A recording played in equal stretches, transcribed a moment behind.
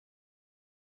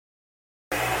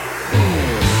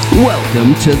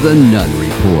Welcome to the Nunn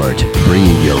Report,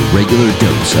 bringing your regular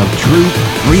dose of truth,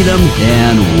 freedom,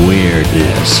 and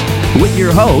weirdness. With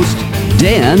your host,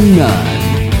 Dan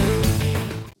Nunn.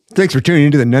 Thanks for tuning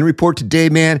into the Nunn Report today,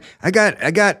 man. I'm going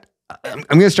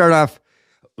to start off.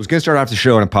 I was going to start off the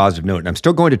show on a positive note, and I'm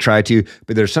still going to try to,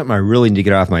 but there's something I really need to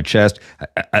get off my chest.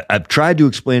 I've tried to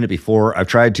explain it before. I've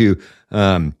tried to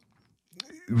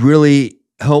really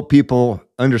help people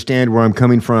understand where I'm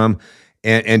coming from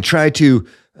and try to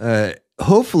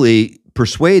hopefully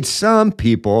persuade some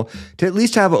people to at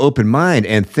least have an open mind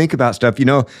and think about stuff. You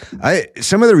know,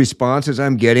 some of the responses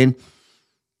I'm getting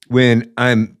when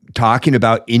I'm talking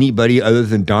about anybody other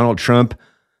than Donald Trump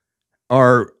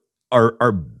are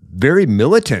very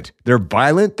militant. They're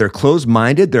violent, they're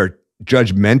closed-minded, they're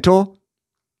judgmental.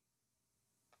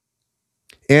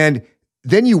 And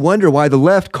then you wonder why the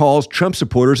left calls Trump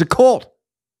supporters a cult.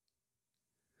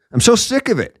 I'm so sick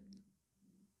of it.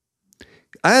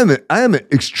 I am an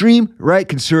extreme right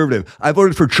conservative. I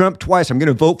voted for Trump twice. I'm going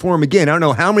to vote for him again. I don't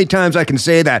know how many times I can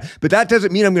say that, but that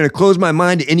doesn't mean I'm going to close my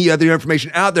mind to any other information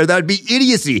out there. That would be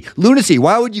idiocy, lunacy.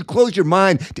 Why would you close your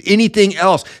mind to anything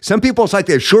else? Some people, it's like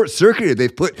they've short-circuited.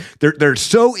 They're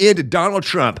so into Donald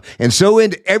Trump and so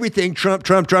into everything Trump,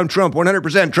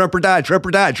 100%, Trump or die, Trump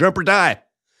or die, Trump or die.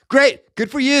 Great, good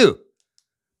for you.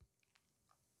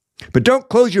 But don't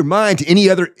close your mind to any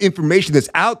other information that's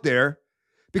out there,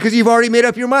 because you've already made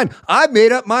up your mind. I've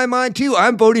made up my mind too.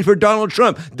 I'm voting for Donald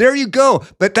Trump. There you go.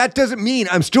 But that doesn't mean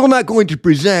I'm still not going to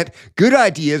present good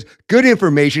ideas, good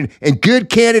information, and good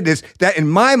candidates that in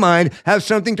my mind have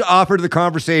something to offer to the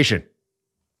conversation.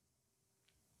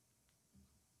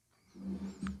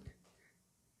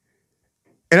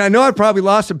 And I know I probably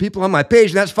lost some people on my page,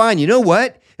 and that's fine. You know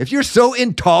what? If you're so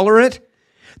intolerant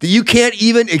that you can't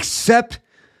even accept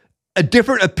a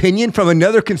different opinion from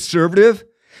another conservative,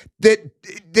 that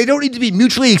they don't need to be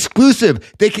mutually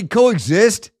exclusive, they can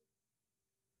coexist,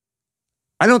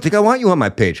 I don't think I want you on my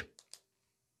page.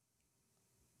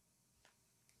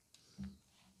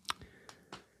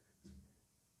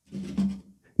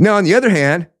 Now, on the other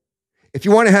hand, if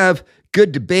you want to have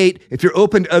good debate, if you're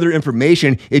open to other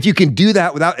information, if you can do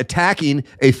that without attacking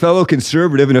a fellow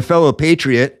conservative and a fellow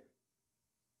patriot,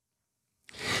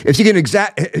 if you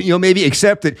can maybe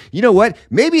accept that, you know what,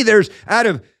 maybe there's out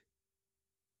of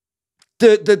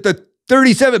the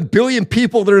 37 billion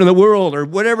people that are in the world, or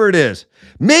whatever it is,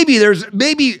 maybe there's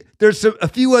a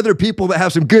few other people that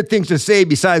have some good things to say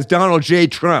besides Donald J.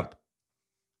 Trump.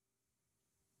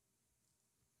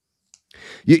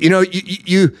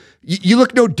 You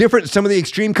look no different than some of the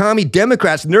extreme commie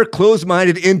Democrats and their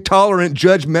closed-minded, intolerant,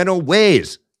 judgmental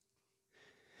ways.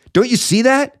 Don't you see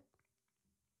that?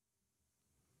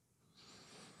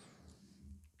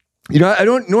 You know, I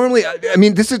don't normally, I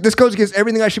mean, this goes against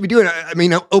everything I should be doing. I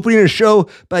mean, I'm opening a show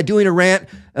by doing a rant,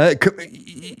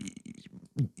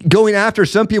 going after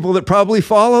some people that probably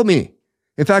follow me.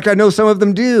 In fact, I know some of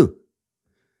them do.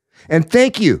 And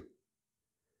thank you.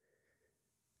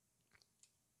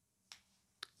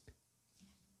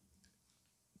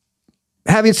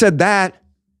 Having said that,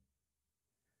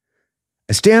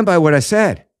 I stand by what I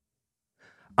said.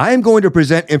 I am going to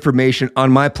present information on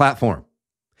my platform.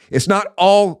 It's not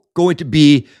all going to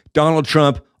be Donald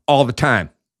Trump all the time.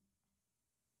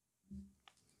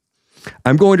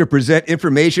 I'm going to present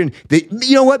information that,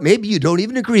 you know what, maybe you don't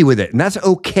even agree with it, and that's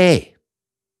okay.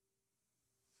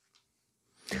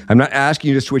 I'm not asking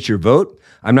you to switch your vote.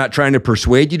 I'm not trying to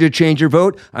persuade you to change your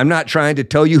vote. I'm not trying to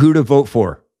tell you who to vote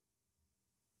for.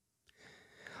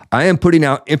 I am putting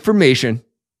out information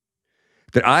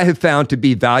that I have found to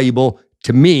be valuable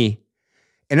to me,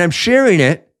 and I'm sharing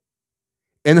it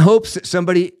in hopes that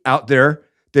somebody out there,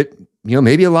 that, you know,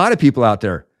 maybe a lot of people out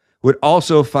there would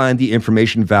also find the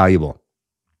information valuable.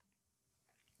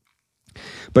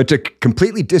 But to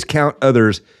completely discount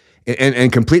others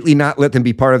and completely not let them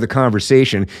be part of the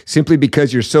conversation simply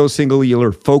because you're so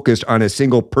singular focused on a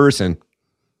single person,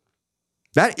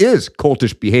 that is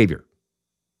cultish behavior.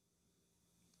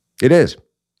 It is.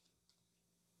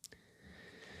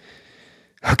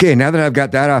 Okay, now that I've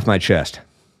got that off my chest,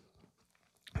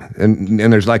 and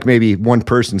there's like maybe one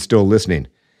person still listening.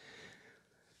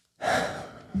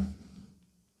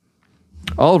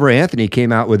 Oliver Anthony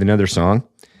came out with another song.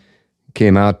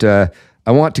 Came out, I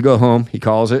Want to Go Home, he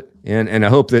calls it. And I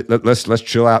hope that, let's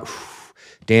chill out.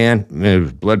 Dan,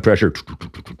 blood pressure.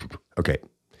 Okay.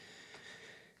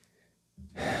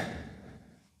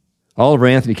 Oliver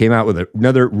Anthony came out with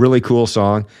another really cool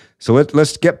song. So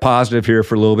let's get positive here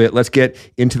for a little bit. Let's get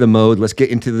into the mode. Let's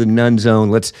get into the Nunn zone.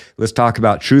 Let's talk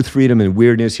about truth, freedom, and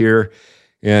weirdness here.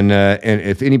 And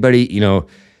if anybody,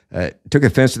 took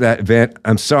offense to that event.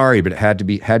 I'm sorry, but it had to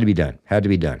be done. Had to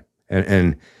be done.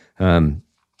 And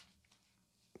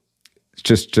it's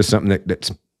just something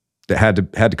that had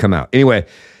to come out. Anyway,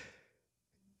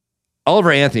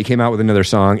 Oliver Anthony came out with another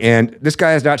song, and this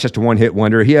guy is not just a one-hit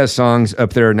wonder. He has songs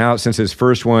up there now since his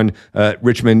first one,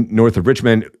 Richmond, North of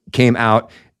Richmond, came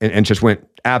out and just went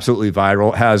absolutely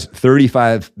viral. It has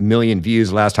 35 million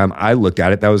views last time I looked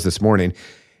at it. That was this morning.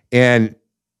 And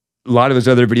a lot of his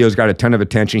other videos got a ton of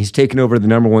attention. He's taken over the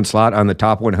number one slot on the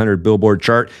top 100 Billboard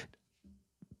chart,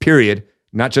 period.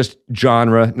 Not just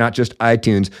genre, not just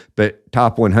iTunes, but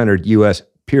top 100 US,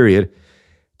 period.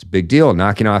 It's a big deal,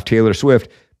 knocking off Taylor Swift.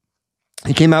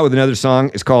 He came out with another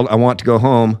song. It's called I Want to Go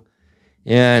Home.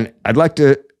 And I'd like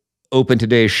to open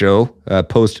today's show,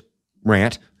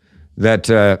 post-rant,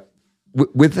 that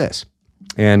with this.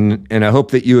 And I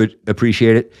hope that you would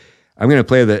appreciate it. I'm going to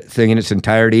play the thing in its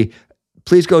entirety.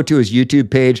 Please go to his YouTube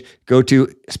page. Go to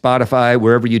Spotify,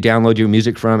 wherever you download your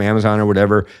music from, Amazon or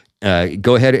whatever.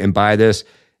 Go ahead and buy this.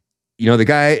 You know, the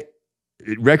guy...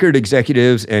 Record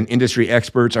executives and industry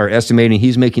experts are estimating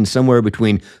he's making somewhere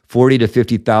between $40,000 to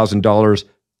 $50,000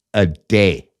 a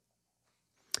day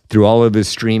through all of his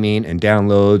streaming and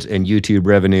downloads and YouTube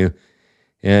revenue.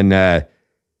 And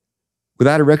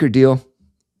without a record deal,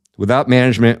 without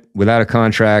management, without a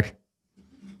contract,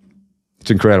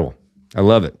 it's incredible. I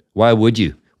love it. Why would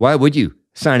you? Why would you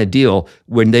sign a deal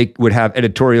when they would have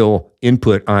editorial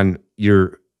input on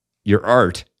your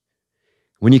art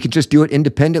when you could just do it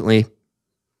independently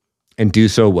and do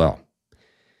so well?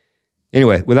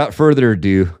 Anyway, without further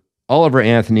ado, Oliver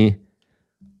Anthony,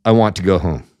 I Want to Go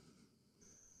Home.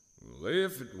 Well,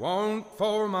 if it weren't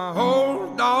for my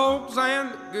old dogs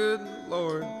and the good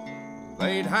Lord,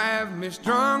 they'd have me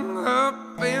strung up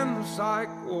in the psych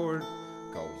ward.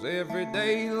 'Cause every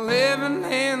day living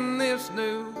in this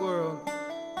new world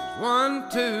is one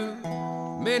too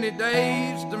many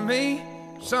days to me.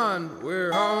 Son,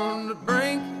 we're on the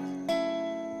brink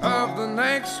of the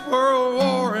next world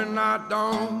war, and I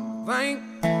don't think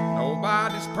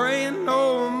nobody's praying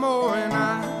no more. And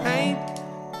I ain't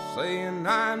saying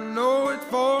I know it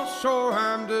for sure.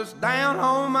 I'm just down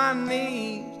on my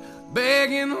knees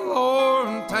begging the Lord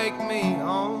to take me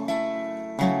home.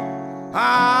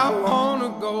 I wanna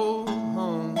go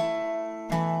home.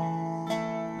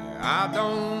 I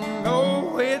don't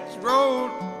know which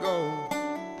road to go.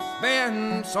 It's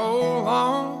been so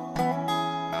long.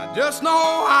 I just know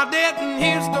I didn't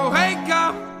used to wake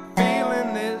up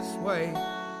feeling this way,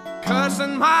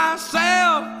 cussing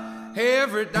myself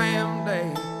every damn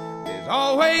day. There's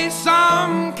always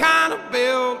some kind of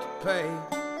bill to pay.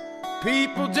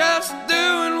 People just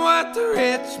doing what the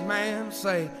rich man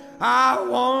say. I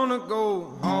wanna go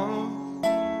home.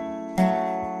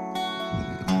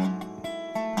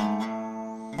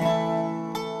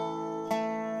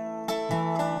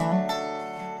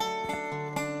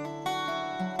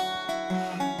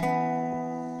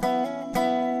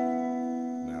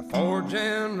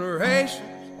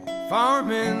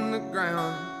 Farming the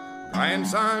ground,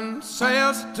 grandson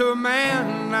sells it to a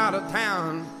man out of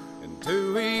town, and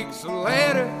 2 weeks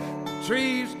later the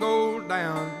trees go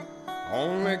down.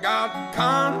 Only got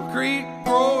concrete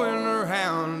growing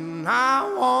around.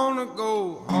 I wanna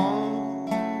go home.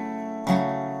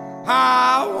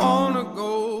 I wanna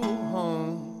go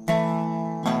home.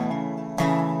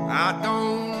 I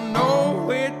don't know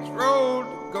which road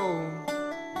to go.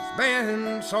 It's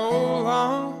been so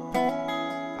long.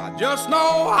 I just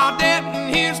know I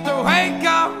didn't used to wake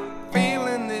up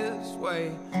feeling this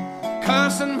way,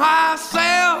 cussing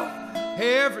myself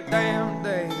every damn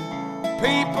day.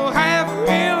 People have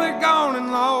really gone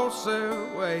and lost their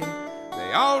way.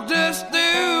 They all just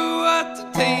do what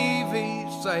the TV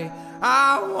say.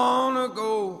 I wanna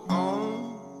go home.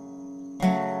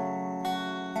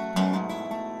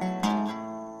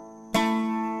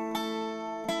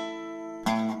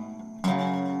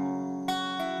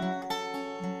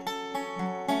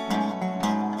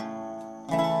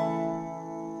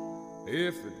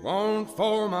 If it weren't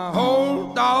for my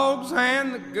old dogs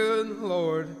and the good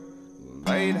Lord,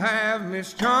 they'd have me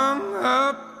strung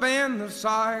up in the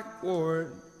psych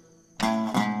ward.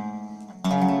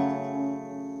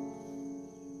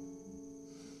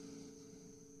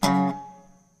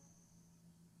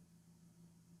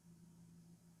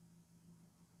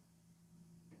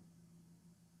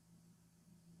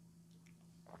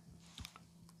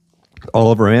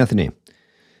 Oliver Anthony,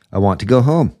 I Want to Go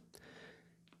Home.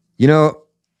 You know,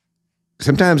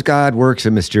 sometimes God works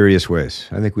in mysterious ways.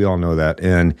 I think we all know that.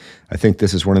 And I think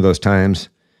this is one of those times.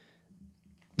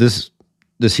 This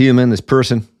human, this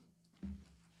person,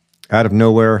 out of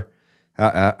nowhere,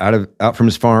 out from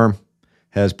his farm,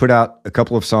 has put out a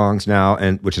couple of songs now,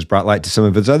 and which has brought light to some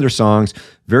of his other songs.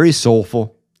 Very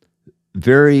soulful,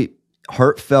 very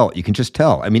heartfelt. You can just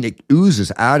tell. I mean, it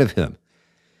oozes out of him.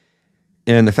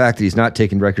 And the fact that he's not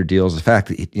taking record deals, the fact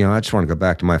that, I just want to go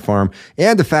back to my farm,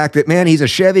 and the fact that, man, he's a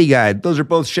Chevy guy. Those are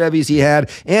both Chevys he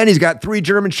had, and he's got 3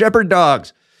 German Shepherd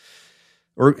dogs,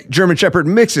 or German Shepherd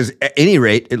mixes. At any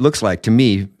rate, it looks like to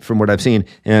me from what I've seen.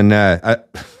 And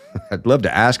I'd love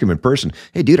to ask him in person,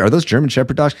 hey, dude, are those German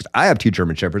Shepherd dogs? Because I have 2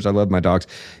 German Shepherds. I love my dogs.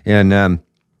 And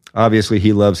obviously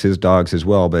he loves his dogs as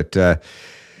well. But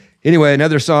anyway,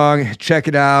 another song, check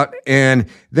it out. And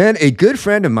then a good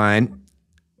friend of mine,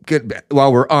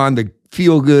 while we're on the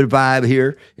feel-good vibe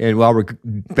here, and while we're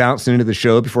bouncing into the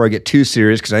show, before I get too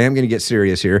serious, because I am going to get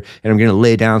serious here, and I'm going to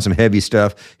lay down some heavy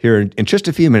stuff here in just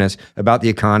a few minutes about the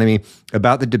economy,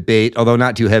 about the debate, although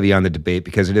not too heavy on the debate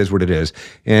because it is what it is.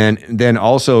 And then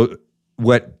also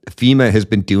what FEMA has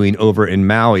been doing over in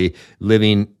Maui,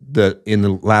 living in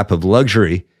the lap of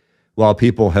luxury while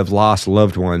people have lost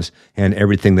loved ones and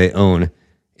everything they own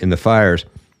in the fires.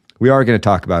 We are going to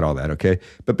talk about all that, okay?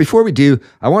 But before we do,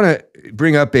 I want to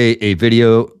bring up a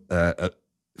video. A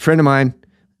friend of mine,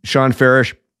 Sean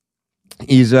Farish,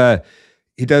 he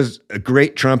does a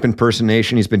great Trump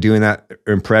impersonation. He's been doing that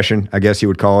impression, I guess you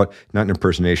would call it, not an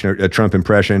impersonation, a Trump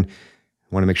impression. I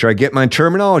want to make sure I get my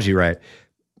terminology right.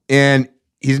 And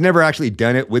he's never actually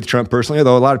done it with Trump personally,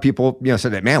 although a lot of people,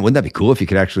 said that, man, wouldn't that be cool if you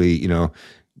could actually,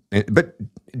 but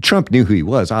Trump knew who he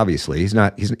was. Obviously, he's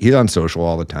on social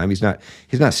all the time. He's not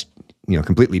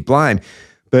completely blind.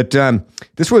 But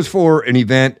this was for an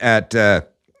event at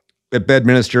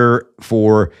Bedminster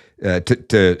for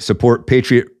to support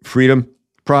Patriot Freedom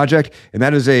Project, and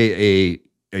that is a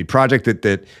project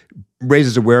that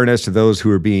raises awareness to those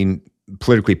who are being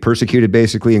politically persecuted,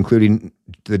 basically, including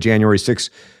the January 6th,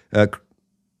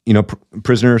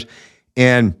 prisoners,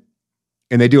 and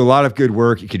they do a lot of good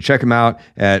work. You can check them out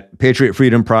at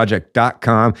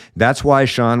patriotfreedomproject.com. That's why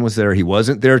Sean was there. He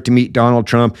wasn't there to meet Donald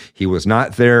Trump. He was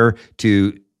not there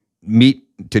to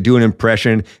do an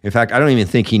impression. In fact, I don't even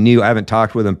think he knew. I haven't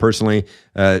talked with him personally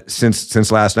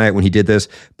since last night when he did this,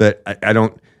 but I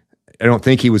don't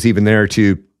think he was even there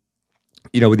to,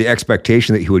 with the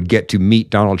expectation that he would get to meet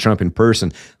Donald Trump in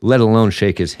person, let alone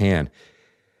shake his hand.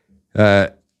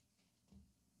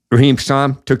 Raheem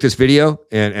Kassam took this video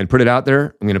and put it out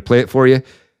there. I'm going to play it for you.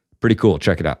 Pretty cool.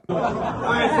 Check it out. All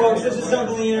right, folks, this is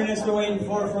something the internet's been waiting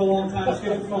for a long time. Let's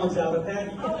get your phones out, okay?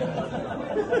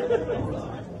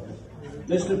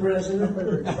 Mr. President,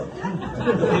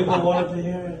 the people wanted to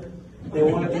hear it. They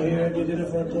wanted to hear it. You did it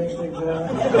for a texting job.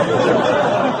 And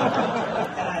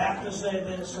I have to say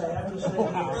this.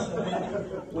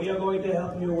 We are going to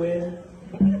help you win.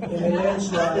 In a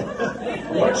landslide,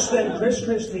 worse than Chris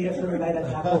Christie after a night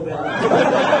at Taco Bell.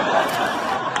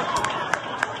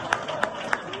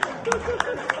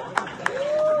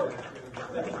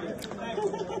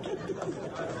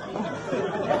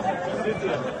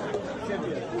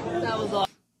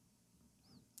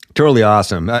 Totally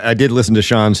awesome. I did listen to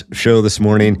Sean's show this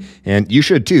morning, and you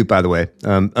should too, by the way.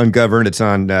 Ungoverned. It's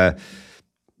on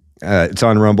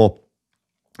Rumble.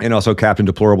 And also Captain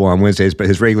Deplorable on Wednesdays, but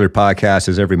his regular podcast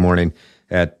is every morning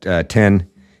at 10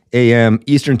 a.m.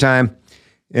 Eastern time.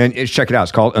 And check it out.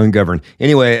 It's called Ungoverned.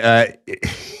 Anyway,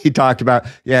 he talked about,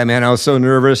 yeah, man, I was so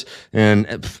nervous. And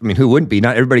I mean, who wouldn't be?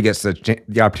 Not everybody gets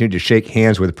the opportunity to shake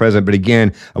hands with the president. But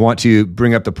again, I want to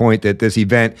bring up the point that this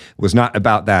event was not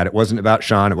about that. It wasn't about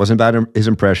Sean. It wasn't about his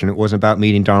impression. It wasn't about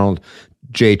meeting Donald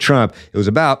J. Trump. It was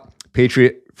about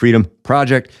Patriot Freedom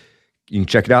Project. You can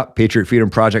check it out,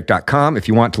 patriotfreedomproject.com, if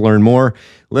you want to learn more.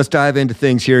 Let's dive into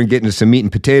things here and get into some meat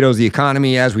and potatoes. The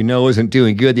economy, as we know, isn't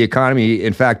doing good. The economy,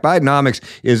 in fact, Bidenomics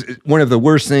is one of the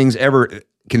worst things ever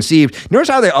conceived. Notice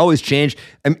how they always change.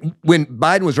 When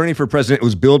Biden was running for president, it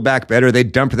was Build Back Better. They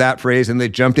dumped that phrase and they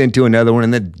jumped into another one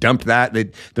and then dumped that.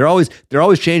 They're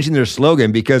always changing their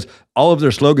slogan because all of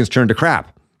their slogans turn to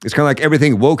crap. It's kind of like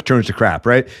everything woke turns to crap,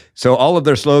 right? So all of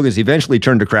their slogans eventually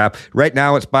turn to crap. Right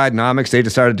now it's Bidenomics. They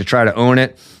decided to try to own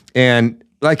it. And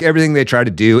like everything they try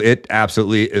to do, it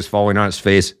absolutely is falling on its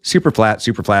face. Super flat.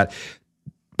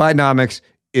 Bidenomics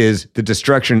is the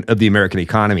destruction of the American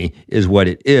economy is what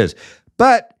it is.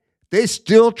 But they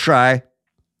still try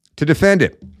to defend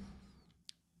it.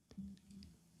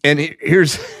 And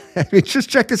here's, just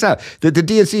check this out. The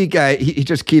DNC guy, he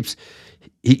just keeps...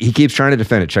 He keeps trying to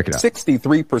defend it. Check it out.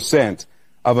 63%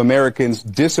 of Americans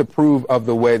disapprove of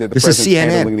the way that the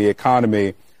president's handling the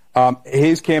economy.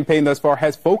 His campaign thus far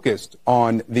has focused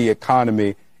on the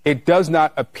economy. It does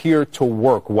not appear to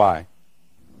work. Why?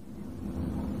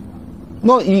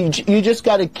 No, you just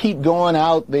got to keep going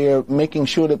out there, making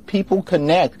sure that people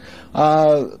connect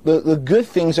the good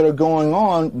things that are going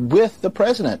on with the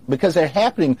president, because they're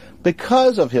happening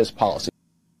because of his policy.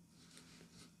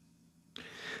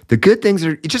 The good things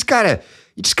are, you just gotta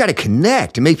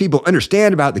connect and make people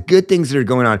understand about the good things that are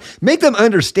going on. Make them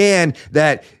understand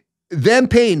that them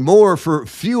paying more for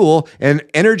fuel and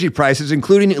energy prices,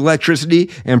 including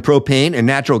electricity and propane and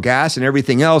natural gas and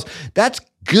everything else, that's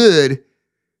good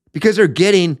because they're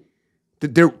creating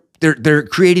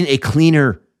a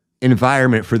cleaner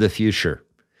environment for the future.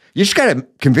 You just got to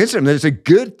convince them that it's a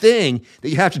good thing that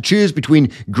you have to choose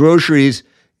between groceries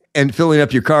and filling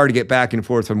up your car to get back and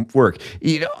forth from work.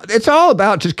 You know, it's all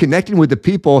about just connecting with the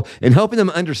people and helping them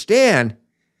understand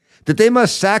that they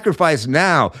must sacrifice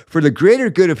now for the greater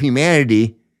good of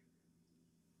humanity,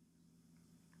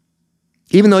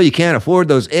 even though you can't afford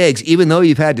those eggs, even though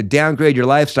you've had to downgrade your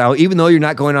lifestyle, even though you're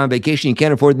not going on vacation, you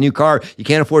can't afford the new car, you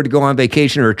can't afford to go on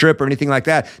vacation or a trip or anything like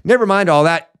that. Never mind all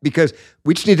that, because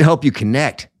we just need to help you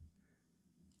connect.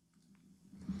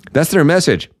 That's their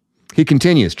message. He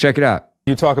continues. Check it out.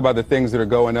 You talk about the things that are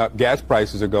going up. Gas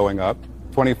prices are going up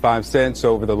 25 cents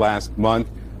over the last month,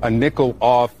 a nickel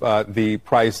off the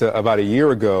price about a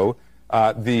year ago.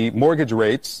 The mortgage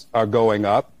rates are going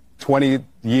up,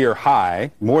 20-year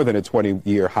high, more than a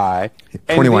 20-year high.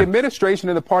 And 21. The administration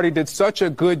and the party did such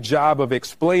a good job of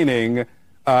explaining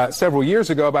several years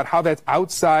ago about how that's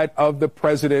outside of the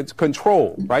president's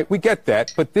control, right? We get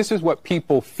that, but this is what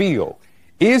people feel.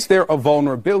 Is there a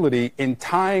vulnerability in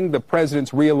tying the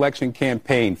president's reelection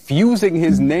campaign, fusing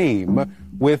his name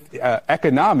with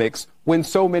economics, when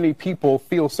so many people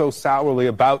feel so sourly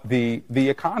about the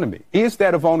economy? Is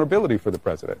that a vulnerability for the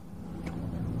president?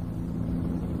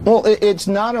 Well, it's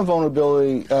not a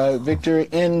vulnerability, Victor,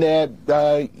 in that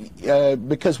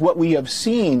because what we have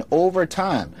seen over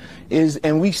time is,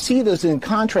 and we see this in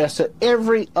contrast to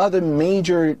every other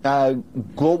major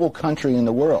global country in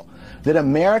the world, that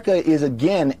America is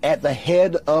again at the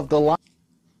head of the line.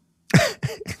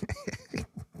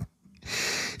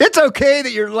 It's okay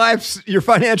that your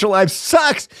financial life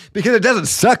sucks because it doesn't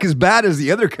suck as bad as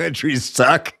the other countries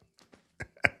suck.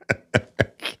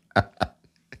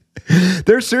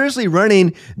 They're seriously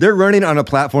running on a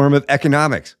platform of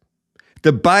economics.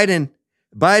 The Biden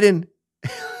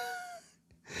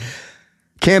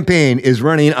campaign is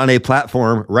running on a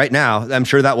platform right now. I'm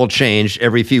sure that will change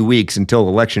every few weeks until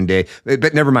election day.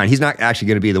 But never mind. He's not actually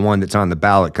going to be the one that's on the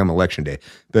ballot come election day.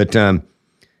 But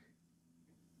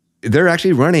they're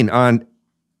actually running on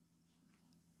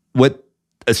what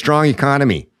a strong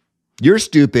economy. You're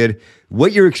stupid.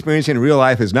 What you're experiencing in real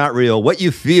life is not real. What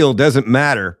you feel doesn't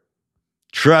matter.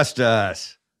 Trust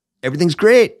us. Everything's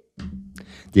great.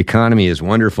 The economy is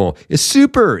wonderful. It's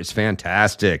super. It's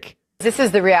fantastic. This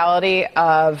is the reality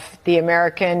of the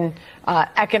American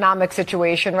economic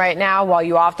situation right now. While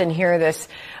you often hear this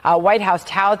White House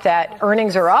tout that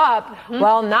earnings are up,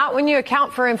 well, not when you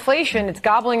account for inflation. It's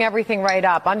gobbling everything right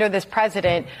up. Under this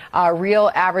president,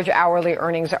 real average hourly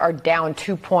earnings are down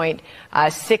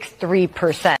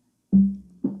 2.63%.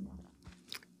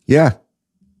 Yeah.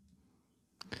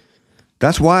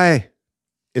 That's why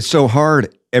it's so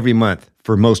hard every month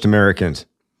for most Americans.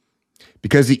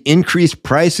 Because the increased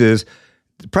prices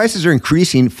are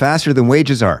increasing faster than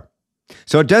wages are.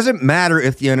 So it doesn't matter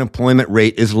if the unemployment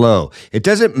rate is low. It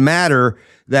doesn't matter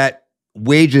that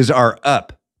wages are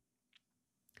up.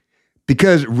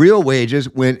 Because real wages,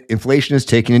 when inflation is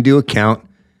taken into account,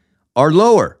 are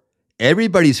lower.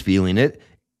 Everybody's feeling it.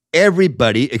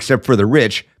 Everybody, except for the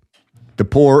rich, the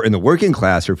poor and the working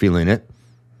class are feeling it.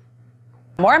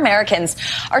 More Americans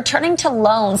are turning to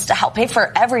loans to help pay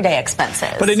for everyday expenses.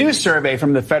 But a new survey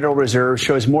from the Federal Reserve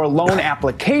shows more loan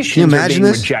applications are being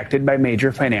rejected by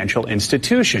major financial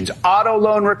institutions. Auto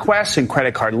loan requests and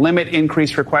credit card limit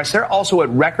increase requests, they're also at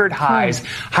record highs,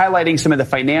 highlighting some of the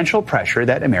financial pressure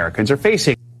that Americans are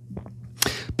facing.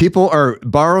 People are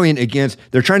borrowing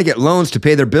they're trying to get loans to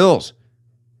pay their bills,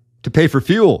 to pay for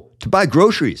fuel, to buy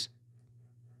groceries.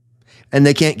 And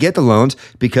they can't get the loans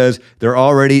because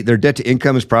their debt to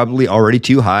income is probably already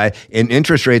too high and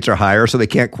interest rates are higher, so they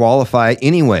can't qualify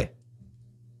anyway.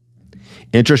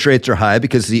 Interest rates are high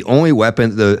because the only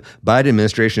weapon the Biden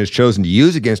administration has chosen to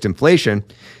use against inflation.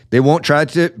 They won't try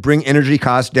to bring energy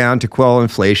costs down to quell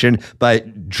inflation by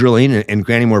drilling and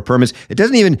granting more permits. It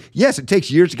doesn't yes, it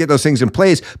takes years to get those things in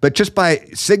place, but just by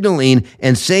signaling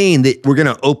and saying that we're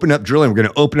going to open up drilling, we're going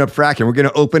to open up fracking, we're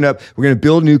going to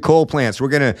build new coal plants, we're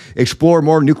going to explore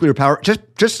more nuclear power, just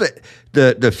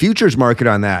the futures market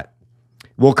on that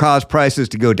will cause prices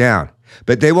to go down.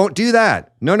 But they won't do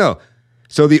that. No.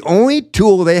 So the only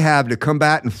tool they have to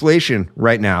combat inflation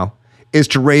right now is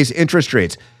to raise interest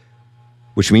rates,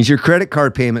 which means your credit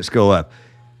card payments go up.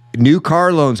 New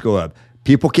car loans go up.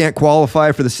 People can't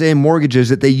qualify for the same mortgages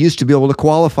that they used to be able to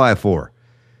qualify for.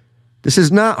 This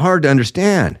is not hard to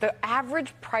understand. The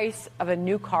average price of a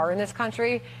new car in this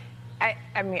country,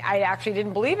 I mean, I actually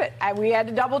didn't believe it. We had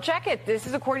to double check it. This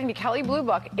is according to Kelley Blue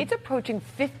Book. It's approaching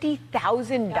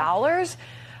 $50,000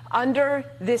 under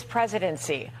this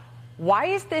presidency. Why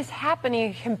is this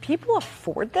happening? Can people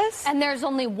afford this? And there's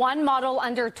only one model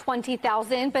under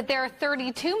 $20,000, but there are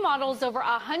 32 models over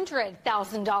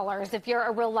 $100,000 if you're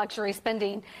a real luxury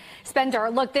spender.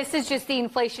 Look, this is just the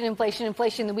inflation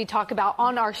that we talk about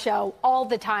on our show all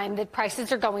the time, that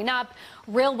prices are going up.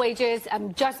 Real wages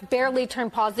just barely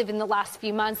turned positive in the last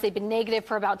few months. They've been negative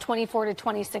for about 24 to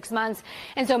 26 months.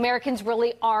 And so Americans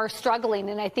really are struggling.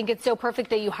 And I think it's so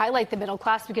perfect that you highlight the middle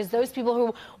class, because those people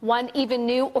who want even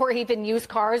new or even used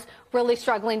cars really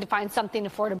struggling to find something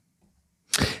affordable.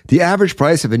 The average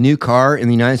price of a new car in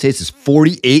the United States is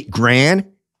 $48,000.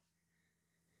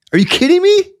 Are you kidding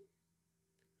me?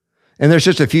 And there's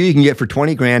just a few you can get for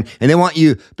 $20,000, and they want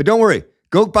you, but don't worry,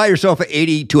 go buy yourself an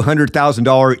 $80,000 to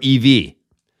 $100,000 EV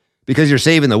because you're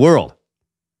saving the world.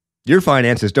 Your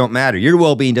finances don't matter. Your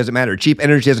well-being doesn't matter. Cheap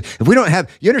energy doesn't. If we don't have,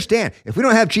 you understand, if we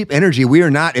don't have cheap energy, we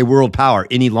are not a world power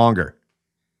any longer.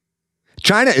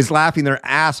 China is laughing their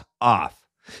ass off.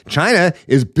 China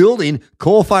is building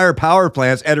coal-fired power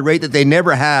plants at a rate that they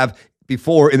never have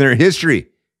before in their history.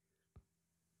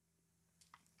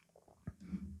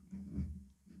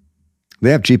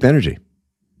 They have cheap energy.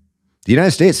 The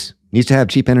United States needs to have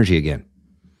cheap energy again.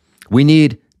 We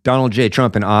need Donald J.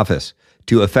 Trump in office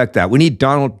to affect that. We need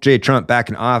Donald J. Trump back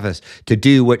in office to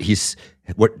do what he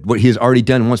has already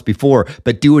done once before,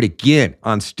 but do it again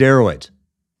on steroids.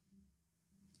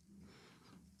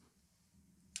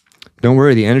 Don't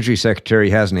worry, the Energy Secretary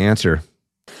has an answer.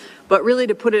 But really,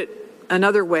 to put it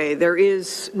another way, there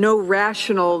is no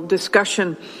rational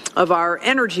discussion of our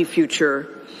energy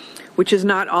future which is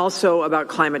not also about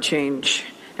climate change.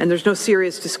 And there's no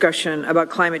serious discussion about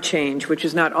climate change, which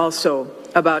is not also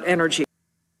about energy.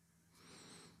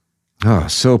 Oh,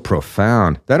 so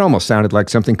profound. That almost sounded like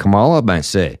something Kamala might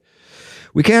say.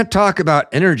 We can't talk about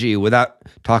energy without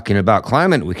talking about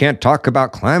climate. We can't talk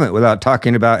about climate without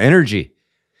talking about energy.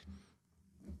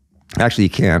 Actually, you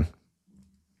can.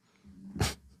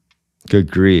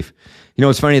 Good grief. You know,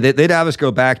 it's funny, they'd have us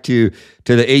go back to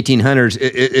the 1800s.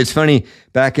 It's funny,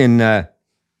 back in,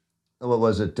 what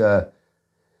was it?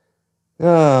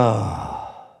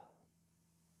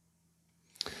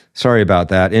 Sorry about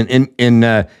that. In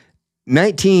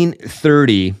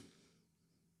 1930,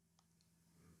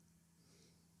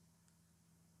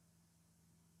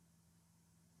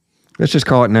 let's just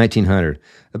call it 1900.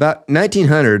 About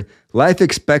 1900, life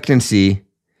expectancy,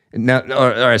 now, all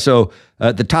right, so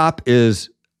the top is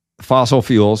fossil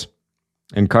fuels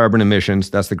and carbon emissions.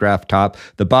 That's the graph top.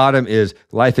 The bottom is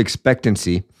life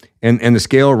expectancy, and the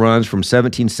scale runs from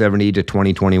 1770 to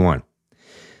 2021.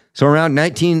 So around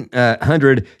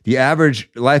 1900, the average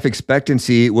life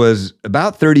expectancy was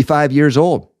about 35 years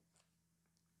old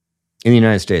in the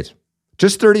United States.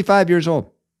 Just 35 years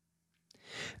old.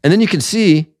 And then you can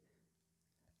see,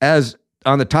 as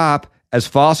on the top, as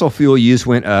fossil fuel use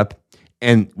went up,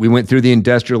 and we went through the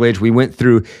industrial age, we went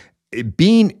through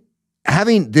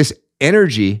having this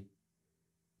energy,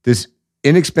 this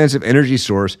inexpensive energy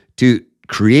source to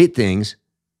create things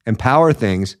and power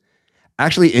things,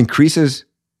 actually increases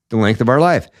the length of our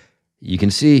life. You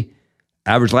can see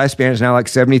average lifespan is now like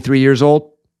 73 years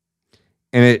old,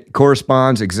 and it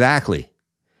corresponds exactly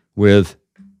with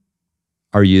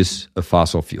our use of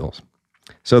fossil fuels.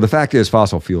 So the fact is,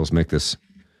 fossil fuels make this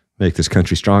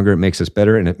country stronger. It makes us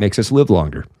better, and it makes us live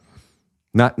longer.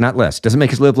 Not less. It doesn't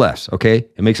make us live less, okay?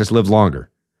 It makes us live longer.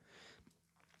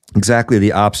 Exactly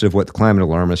the opposite of what the climate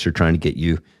alarmists are trying to get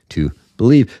you to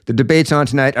believe. The debate's on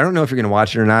tonight. I don't know if you're going to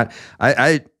watch it or not.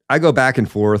 I go back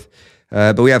and forth,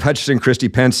 but we have Hutchinson, Christie,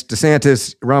 Pence,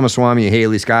 DeSantis, Ramaswamy,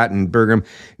 Haley, Scott, and Burgum.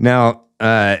 Now,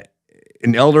 an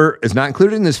elder is not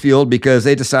included in this field because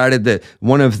they decided that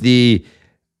one of the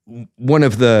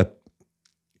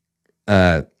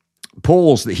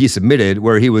polls that he submitted,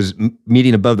 where he was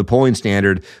meeting above the polling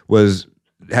standard,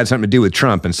 had something to do with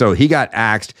Trump. And so he got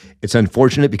axed. It's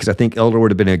unfortunate because I think Elder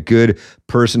would have been a good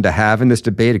person to have in this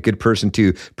debate, a good person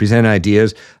to present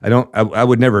ideas. I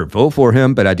would never vote for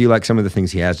him, but I do like some of the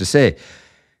things he has to say.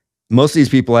 Most of these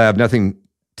people I have nothing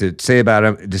to say about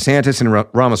him. DeSantis and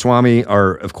Ramaswamy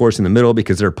are, of course, in the middle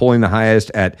because they're polling the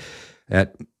highest at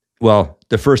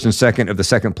the first and second of the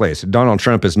second place. Donald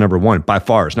Trump is number one by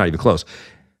far. It's not even close.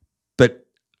 But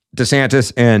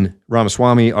DeSantis and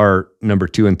Ramaswamy are number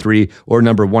 2 and 3, or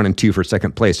number 1 and 2 for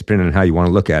second place, depending on how you want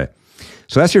to look at it.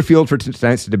 So that's your field for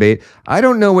tonight's debate. I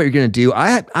don't know what you're going to do.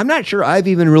 I'm not sure I've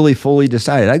even really fully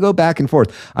decided. I go back and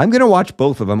forth. I'm going to watch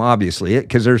both of them, obviously,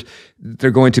 because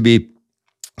they're going to be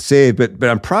saved. But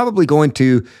I'm probably going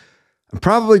to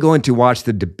watch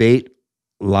the debate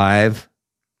live.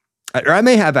 Or I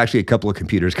may have actually a couple of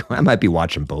computers going. I might be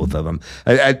watching both of them.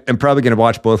 I'm probably going to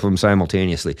watch both of them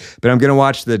simultaneously. But I'm going to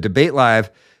watch the debate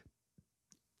live,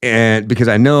 and because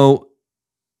I know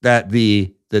that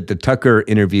the Tucker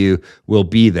interview will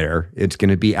be there. It's going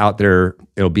to be out there.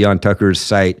 It'll be on Tucker's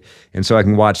site, and so I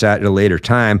can watch that at a later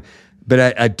time.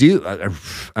 But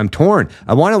I'm torn.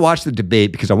 I want to watch the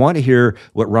debate because I want to hear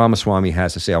what Ramaswamy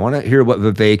has to say. I want to hear what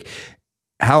Vivek,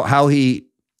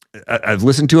 I've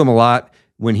listened to him a lot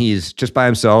when he's just by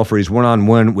himself or he's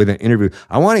one-on-one with an interview.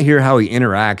 I want to hear how he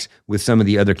interacts with some of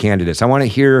the other candidates. I want to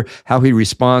hear how he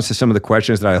responds to some of the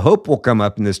questions that I hope will come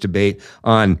up in this debate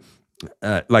on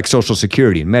like Social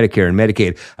Security and Medicare and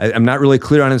Medicaid. I'm not really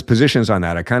clear on his positions on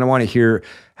that. I kind of want to hear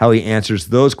how he answers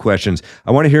those questions.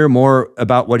 I want to hear more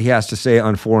about what he has to say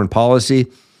on foreign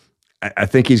policy. I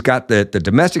think he's got the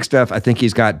domestic stuff. I think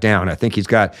he's got down. I think he's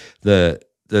got the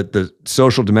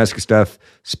social domestic stuff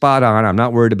spot on. I'm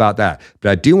not worried about that. But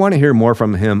I do want to hear more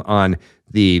from him on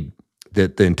the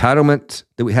entitlements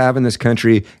that we have in this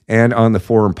country and on the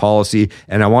foreign policy.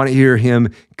 And I want to hear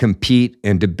him compete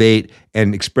and debate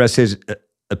and express his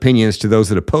opinions to those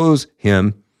that oppose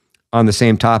him on the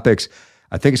same topics.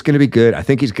 I think it's going to be good. I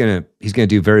think he's going to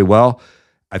do very well.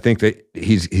 I think that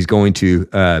he's going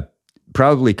to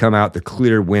probably come out the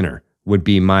clear winner.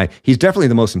 He's definitely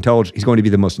the most intelligent. He's going to be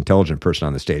the most intelligent person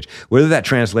on the stage. Whether that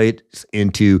translates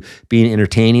into being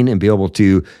entertaining and be able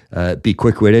to be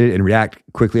quick-witted and react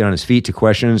quickly on his feet to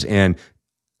questions and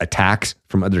attacks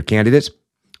from other candidates,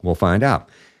 we'll find out.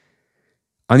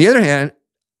 On the other hand,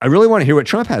 I really want to hear what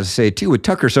Trump has to say too with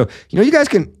Tucker. So, you guys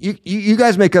can, you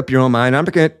guys make up your own mind.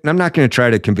 I'm not going to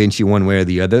try to convince you one way or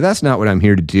the other. That's not what I'm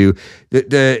here to do.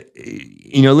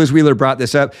 Liz Wheeler brought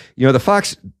this up. The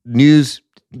Fox News,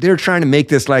 they're trying to make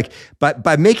this like,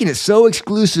 by making it so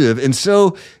exclusive and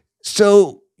so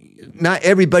not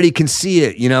everybody can see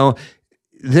it,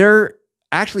 they're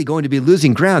actually going to be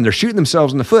losing ground. They're shooting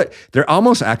themselves in the foot. They're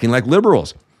almost acting like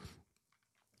liberals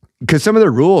because some of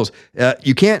their rules,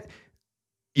 you can't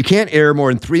air more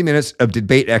than 3 minutes of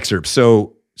debate excerpts.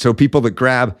 So people that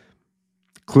grab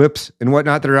clips and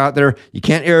whatnot that are out there, you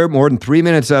can't air more than 3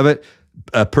 minutes of it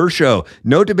per show.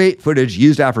 No debate footage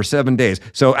used after 7 days.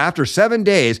 So after 7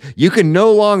 days, you can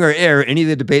no longer air any of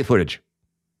the debate footage.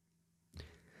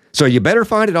 So you better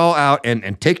find it all out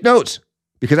and take notes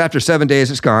because after 7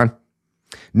 days, it's gone.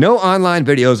 No online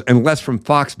videos unless from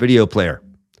Fox Video Player.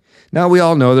 Now we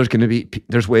all know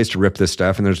there's ways to rip this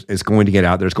stuff and it's going to get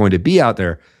out there. It's going to be out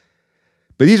there.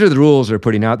 But these are the rules they're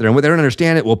putting out there. And what they don't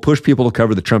understand, it will push people to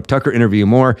cover the Trump-Tucker interview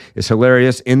more. It's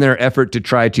hilarious. In their effort to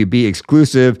try to be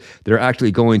exclusive, they're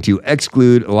actually going to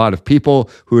exclude a lot of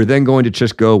people who are then going to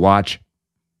just go watch.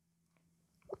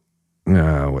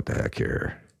 What the heck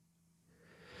here?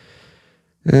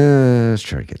 Let's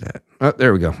try to get that. Oh,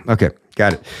 there we go. Okay,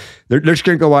 got it. They're just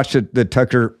going to go watch the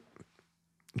Tucker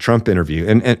Trump interview.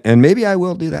 And maybe I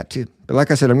will do that too. But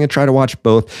like I said, I'm going to try to watch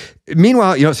both.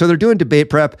 Meanwhile, so they're doing debate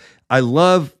prep. I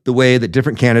love the way that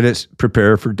different candidates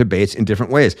prepare for debates in different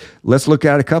ways. Let's look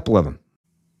at a couple of them.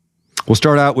 We'll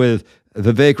start out with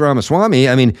Vivek Ramaswamy.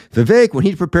 I mean, Vivek, when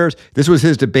he prepares, this was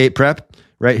his debate prep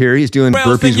right here. He's doing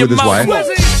burpees with his wife.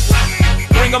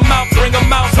 Bring them out, bring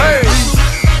them out, hey.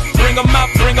 Bring them out,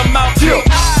 bring them out, yeah.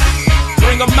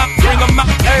 Bring them out, bring them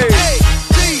out, hey.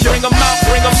 Bring them out,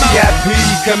 bring them out.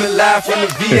 VIP coming live from the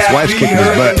VIP. His wife's kicking his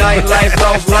butt. Nightlife,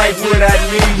 lost life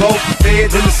without me. Most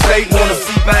feds in the state wanna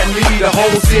see by me. The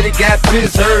whole city got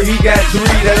pissed, heard he got 3.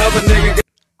 That other nigga got...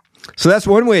 So that's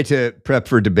one way to prep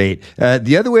for debate.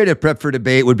 The other way to prep for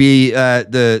debate would be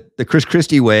the Chris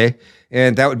Christie way,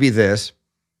 and that would be this.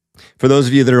 For those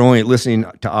of you that are only listening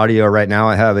to audio right now,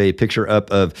 I have a picture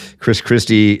up of Chris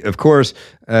Christie, of course,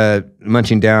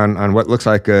 munching down on what looks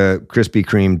like a Krispy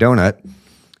Kreme donut.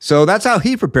 So that's how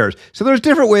he prepares. So there's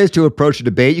different ways to approach a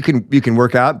debate. You can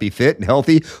work out, be fit and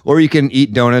healthy, or you can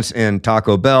eat donuts and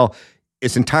Taco Bell.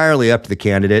 It's entirely up to the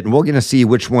candidate, and we're going to see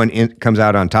which one comes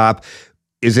out on top.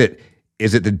 Is it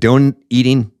the donut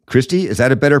eating Christie? Is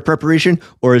that a better preparation,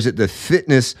 or is it the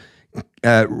fitness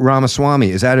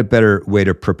Ramaswamy? Is that a better way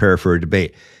to prepare for a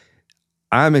debate?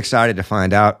 I'm excited to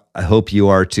find out. I hope you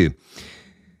are too.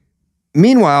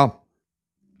 Meanwhile,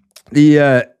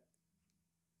 the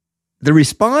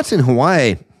response in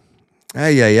Hawaii,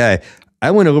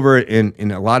 I went over it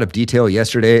in a lot of detail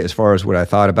yesterday as far as what I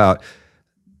thought about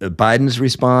Biden's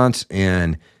response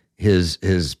and his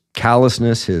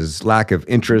callousness, his lack of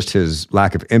interest, his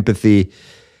lack of empathy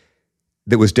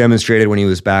that was demonstrated when he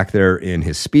was back there in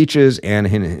his speeches and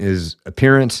in his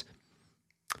appearance,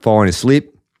 falling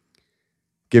asleep,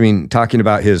 talking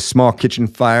about his small kitchen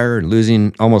fire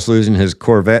and almost losing his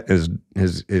Corvette,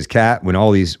 his cat,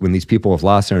 when these people have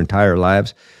lost their entire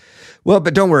lives. Well,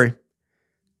 but don't worry.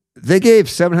 They gave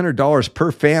 $700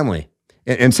 per family.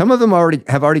 And some of them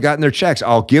have already gotten their checks.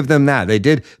 I'll give them that. They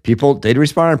did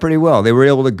respond pretty well. They were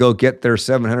able to go get their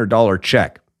 $700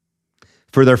 check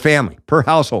for their family per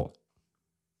household.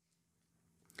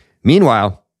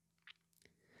 Meanwhile,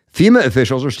 FEMA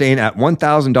officials are staying at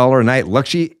 $1,000 a night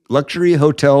luxury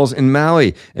hotels in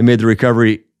Maui amid the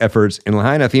recovery efforts in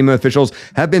Lahaina. FEMA officials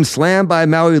have been slammed by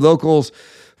Maui locals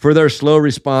for their slow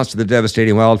response to the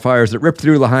devastating wildfires that ripped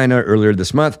through Lahaina earlier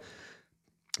this month.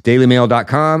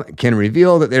 DailyMail.com can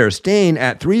reveal that they are staying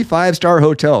at 3 5-star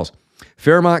hotels: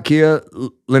 Fairmont Kia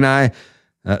Lanai,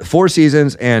 Four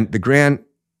Seasons, and the Grand,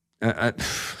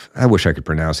 I wish I could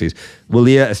pronounce these,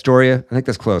 Wailea Astoria. I think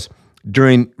that's close.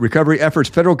 During recovery efforts,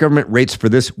 federal government rates for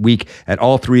this week at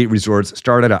all 3 resorts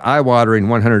start at an eye-watering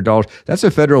 $100. That's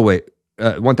a federal rate,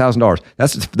 $1,000.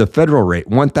 That's the federal rate,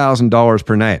 $1,000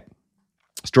 per night.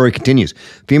 Story continues.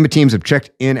 FEMA teams have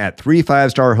checked in at 3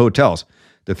 5-star hotels: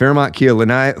 the Fairmont Kia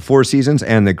Lanai, Four Seasons,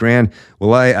 and the Grand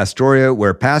Wailea Astoria,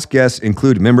 where past guests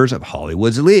include members of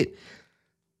Hollywood's elite.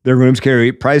 Their rooms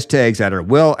carry price tags that are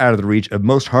well out of the reach of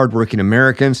most hardworking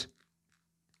Americans.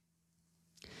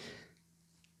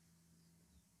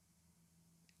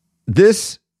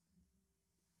 This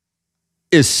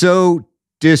is so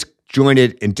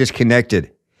disjointed and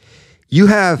disconnected. You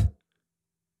have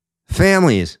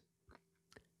families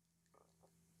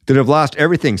that have lost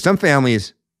everything. Some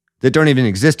families that don't even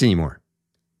exist anymore.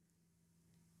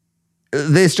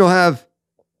 They're still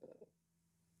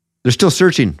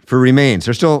searching for remains.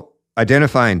 They're still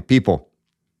identifying people.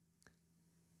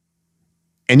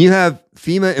 And you have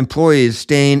FEMA employees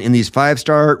staying in these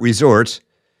 5-star resorts,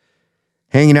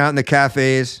 hanging out in the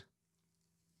cafes.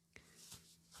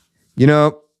 You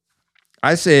know,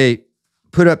 I say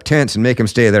put up tents and make them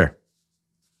stay there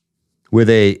with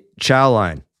a chow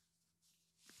line,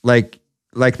 like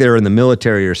they're in the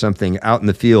military or something out in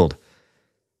the field.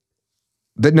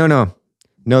 But no,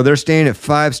 they're staying at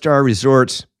 5-star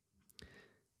resorts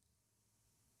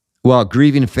while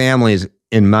grieving families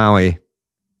in Maui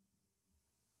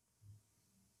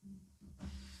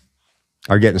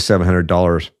are getting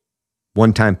 $700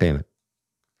 one-time payment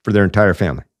for their entire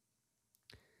family.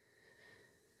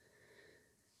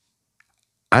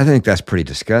 I think that's pretty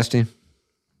disgusting.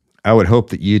 I would hope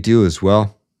that you do as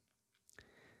well.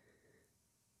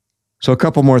 So a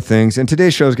couple more things, and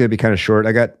today's show is going to be kind of short.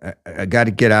 I got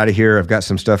to get out of here. I've got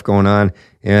some stuff going on,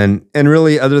 and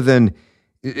really, other than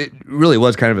it really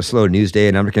was kind of a slow news day,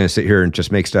 and I'm not going to sit here and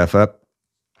just make stuff up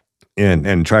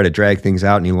and try to drag things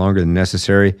out any longer than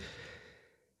necessary.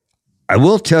 I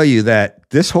will tell you that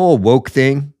this whole woke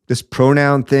thing, this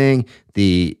pronoun thing,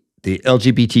 the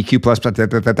LGBTQ plus,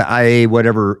 the IA,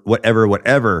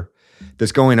 whatever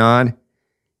that's going on,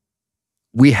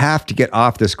 we have to get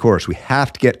off this course. We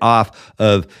have to get off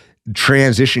of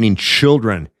transitioning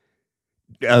children,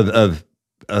 of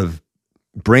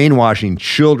brainwashing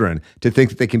children to think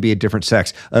that they can be a different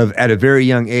sex at a very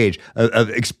young age, of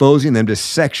exposing them to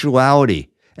sexuality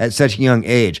at such a young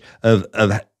age,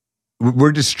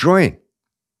 we're destroying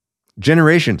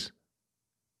generations.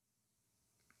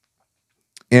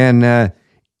 And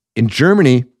in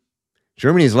Germany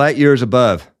is light years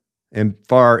above and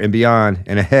far and beyond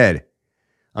and ahead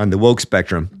on the woke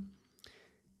spectrum.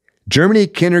 Germany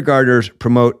kindergartens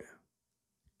promote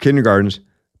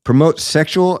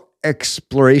sexual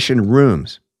exploration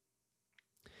rooms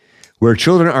where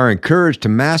children are encouraged to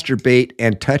masturbate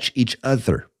and touch each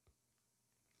other.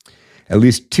 At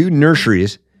least 2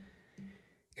 nurseries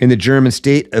in the German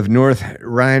state of North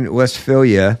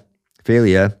Rhine-Westphalia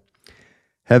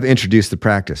have introduced the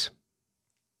practice.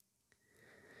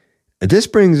 This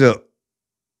brings a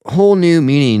whole new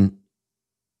meaning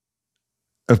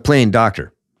of playing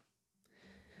doctor.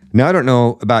 Now, I don't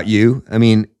know about you. I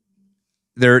mean,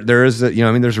 there is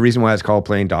there's a reason why it's called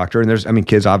playing doctor, and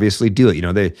kids obviously do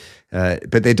it.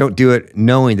 But they don't do it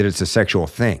knowing that it's a sexual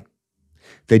thing.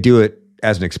 They do it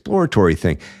as an exploratory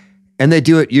thing, and they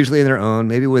do it usually in their own,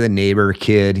 maybe with a neighbor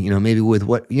kid, maybe with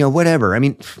whatever. I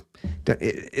mean,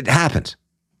 it happens.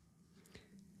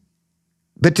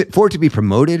 But for it to be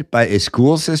promoted by a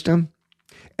school system,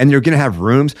 and you're going to have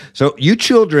rooms. So you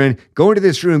children go into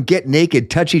this room, get naked,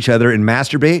 touch each other, and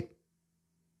masturbate.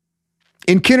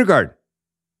 in kindergarten.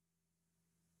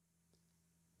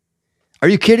 Are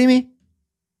you kidding me?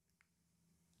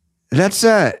 That's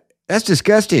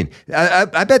disgusting.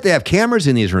 I bet they have cameras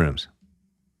in these rooms.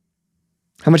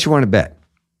 How much you want to bet?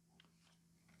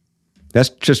 That's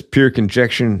just pure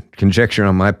conjecture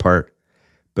on my part.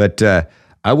 But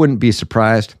I wouldn't be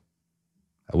surprised.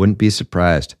 I wouldn't be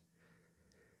surprised.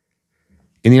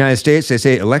 In the United States, they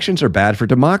say elections are bad for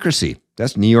democracy.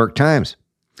 That's New York Times.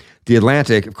 The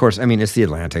Atlantic, of course, I mean, it's the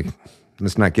Atlantic.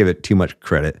 Let's not give it too much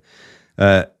credit.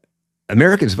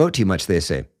 Americans vote too much, they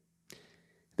say.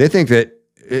 They think that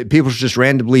people should just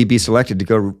randomly be selected to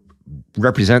go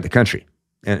represent the country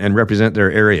and represent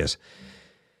their areas.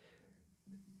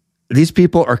 These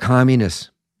people are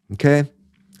communists, okay?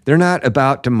 They're not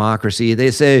about democracy.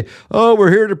 They say, oh,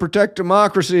 we're here to protect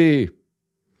democracy.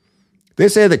 They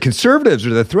say that conservatives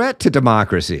are the threat to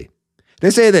democracy. They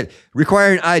say that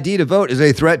requiring ID to vote is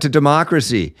a threat to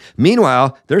democracy.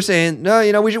 Meanwhile, they're saying,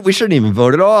 no, we shouldn't even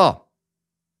vote at all.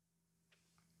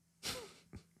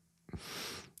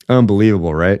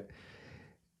 Unbelievable, right?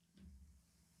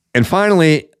 And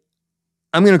finally,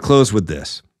 I'm going to close with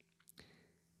this.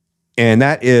 And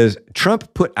that is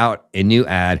Trump put out a new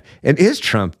ad, and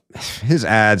his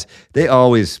ads, they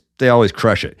always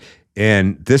crush it.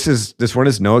 And this one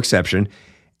is no exception.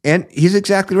 And he's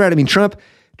exactly right. I mean, Trump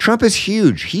is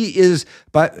huge. He is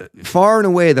by far and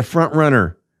away the front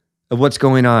runner of what's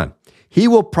going on. He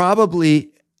will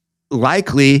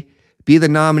likely be the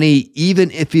nominee even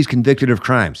if he's convicted of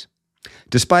crimes.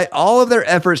 Despite all of their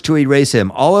efforts to erase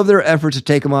him, all of their efforts to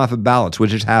take him off of ballots,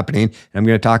 which is happening, and I'm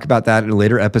going to talk about that in a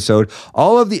later episode,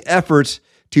 all of the efforts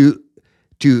to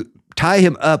tie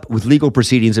him up with legal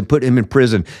proceedings and put him in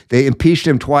prison. They impeached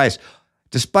him twice.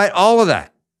 Despite all of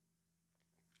that,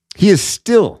 he is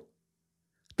still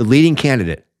the leading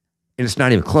candidate, and it's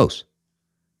not even close,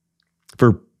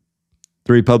 for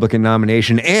the Republican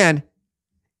nomination, and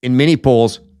in many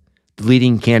polls, the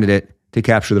leading candidate to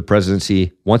capture the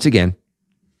presidency once again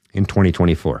in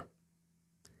 2024.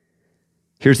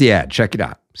 Here's the ad. Check it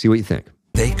out. See what you think.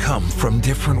 They come from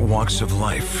different walks of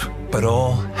life, but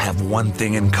all have one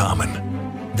thing in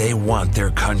common. They want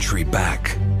their country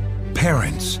back.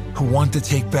 Parents who want to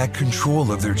take back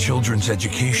control of their children's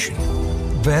education.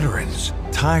 Veterans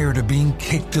tired of being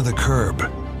kicked to the curb.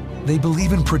 They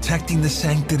believe in protecting the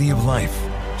sanctity of life,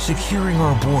 securing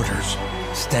our borders,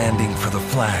 standing for the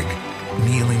flag,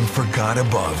 kneeling for God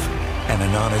above, and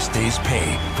an honest day's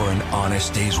pay for an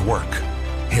honest day's work.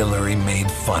 Hillary made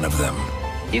fun of them.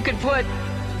 You could put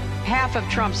half of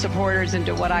Trump supporters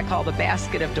into what I call the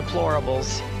basket of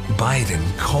deplorables.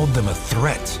 Biden called them a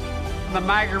threat. The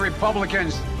MAGA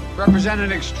Republicans represent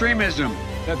an extremism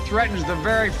that threatens the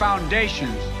very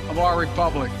foundations of our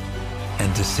republic.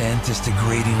 And DeSantis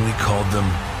degradingly called them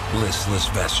listless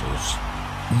vessels.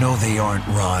 No, they aren't,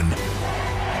 Ron.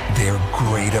 They're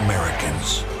great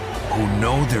Americans who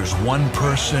know there's one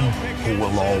person who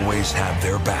will always have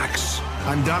their backs.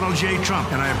 I'm Donald J.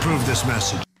 Trump, and I approve this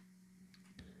message.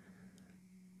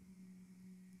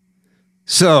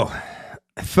 So,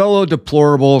 fellow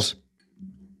deplorables,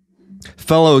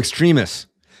 fellow extremists,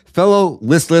 fellow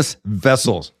listless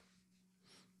vessels,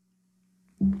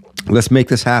 let's make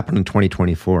this happen in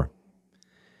 2024.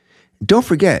 Don't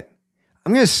forget,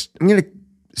 I'm going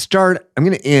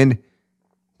to end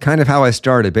kind of how I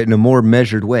started, but in a more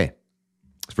measured way.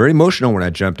 It's very emotional when I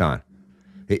jumped on.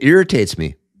 It irritates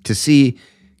me to see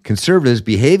conservatives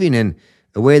behaving in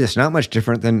a way that's not much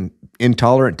different than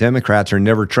intolerant Democrats or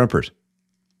never Trumpers.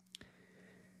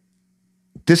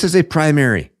 This is a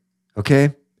primary,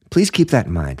 okay? Please keep that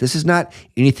in mind. This is not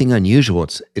anything unusual.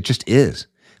 It just is.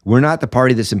 We're not the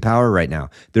party that's in power right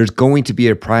now. There's going to be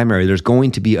a primary. There's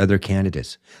going to be other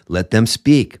candidates. Let them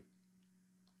speak.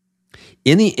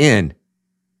 In the end,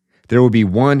 there will be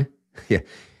one. Yeah,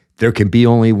 there can be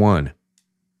only one.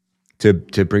 To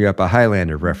bring up a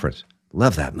Highlander reference.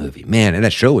 Love that movie. Man, and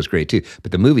that show was great too.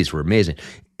 But the movies were amazing.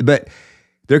 But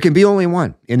there can be only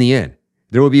one in the end.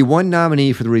 There will be one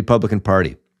nominee for the Republican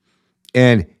Party.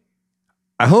 And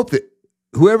I hope that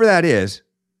whoever that is,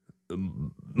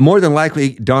 more than likely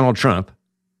Donald Trump,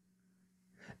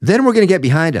 then we're going to get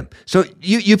behind him. So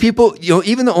you people,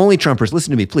 even the only Trumpers,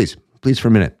 listen to me, please for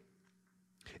a minute.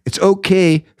 It's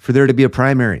okay for there to be a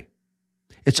primary.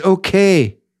 It's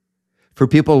okay for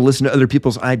people to listen to other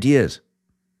people's ideas.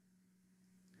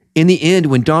 In the end,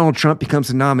 when Donald Trump becomes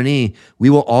the nominee, we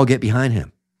will all get behind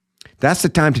him. That's the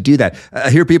time to do that. I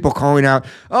hear people calling out,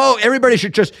 oh, everybody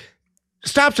should just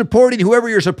stop supporting whoever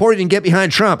you're supporting and get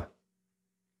behind Trump.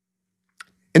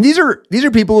 And these are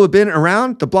people who have been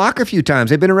around the block a few times.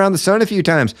 They've been around the sun a few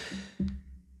times.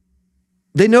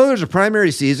 They know there's a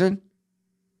primary season.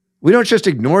 We don't just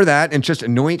ignore that and just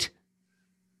anoint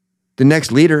the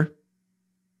next leader.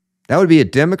 That would be a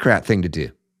Democrat thing to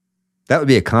do. That would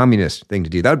be a communist thing to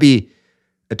do. That would be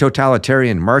a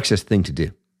totalitarian Marxist thing to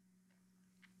do.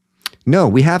 No,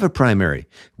 we have a primary.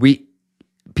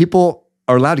 People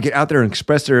are allowed to get out there and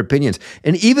express their opinions.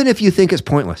 And even if you think it's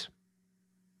pointless,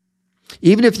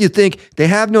 even if you think they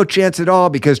have no chance at all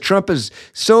because Trump is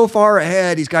so far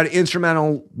ahead, he's got an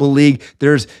insurmountable lead,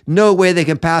 there's no way they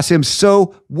can pass him,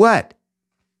 so what?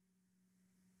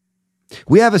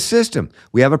 We have a system.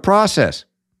 We have a process.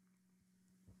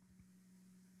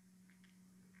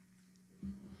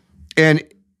 And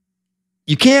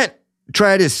you can't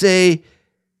try to say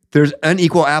there's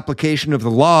unequal application of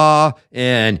the law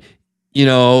and,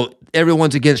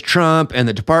 everyone's against Trump and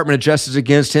the Department of Justice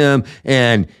against him.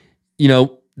 And,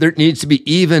 there needs to be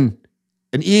an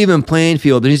even playing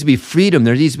field. There needs to be freedom.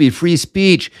 There needs to be free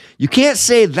speech. You can't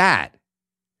say that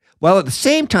while at the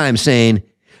same time saying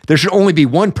there should only be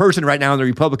one person right now in the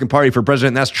Republican Party for president,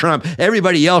 and that's Trump.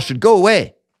 Everybody else should go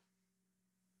away.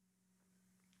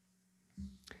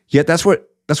 Yet that's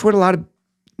what that's what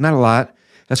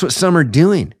some are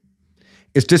doing.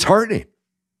 It's disheartening.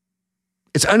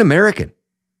 It's un-American.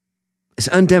 It's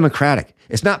undemocratic.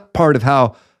 It's not part of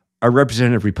how our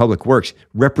representative republic works.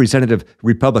 Representative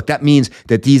republic. That means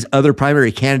that these other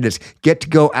primary candidates get to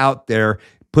go out there,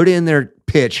 put in their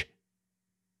pitch.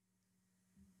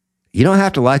 You don't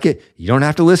have to like it. You don't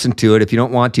have to listen to it if you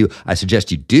don't want to. I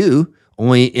suggest you do,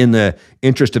 only in the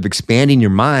interest of expanding your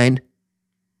mind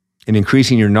and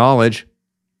increasing your knowledge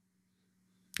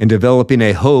and developing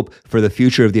a hope for the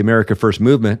future of the America First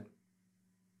movement.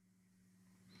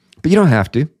 But you don't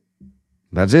have to.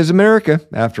 That is America,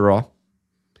 after all.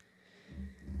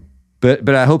 But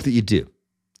I hope that you do.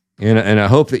 And I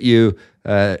hope that you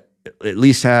at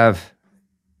least have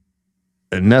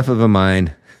enough of a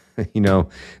mind,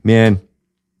 man,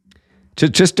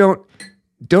 just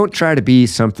don't try to be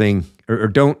something or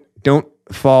don't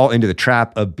fall into the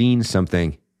trap of being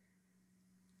something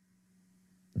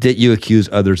that you accuse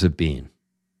others of being.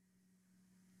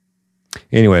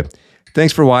 Anyway,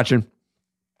 thanks for watching.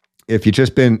 If you've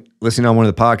just been listening on one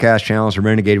of the podcast channels or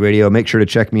Renegade Radio, make sure to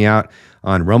check me out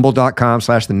on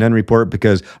rumble.com/The Nunn Report,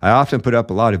 because I often put up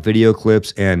a lot of video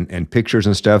clips and pictures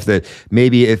and stuff that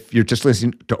maybe if you're just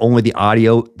listening to only the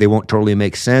audio, they won't totally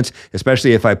make sense,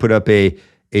 especially if I put up a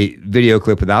video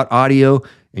clip without audio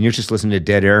and you're just listening to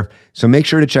dead air. So make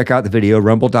sure to check out the video,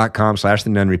 rumble.com/The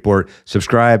Nunn Report.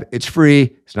 Subscribe. It's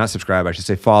free. It's not subscribe. I should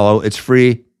say follow. It's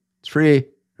free. It's free.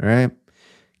 All right.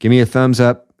 Give me a thumbs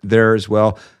up there as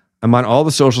well. I'm on all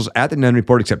the socials at The Nunn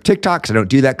Report except TikTok, because I don't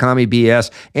do that commie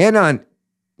BS, and on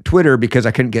Twitter because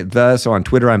I couldn't get the. So on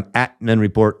Twitter, I'm at Nunn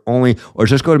Report only, or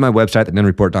just go to my website,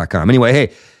 thenunnreport.com. Anyway,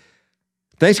 hey,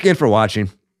 thanks again for watching.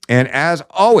 And as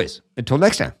always, until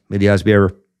next time, may the odds be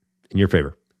ever in your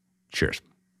favor. Cheers.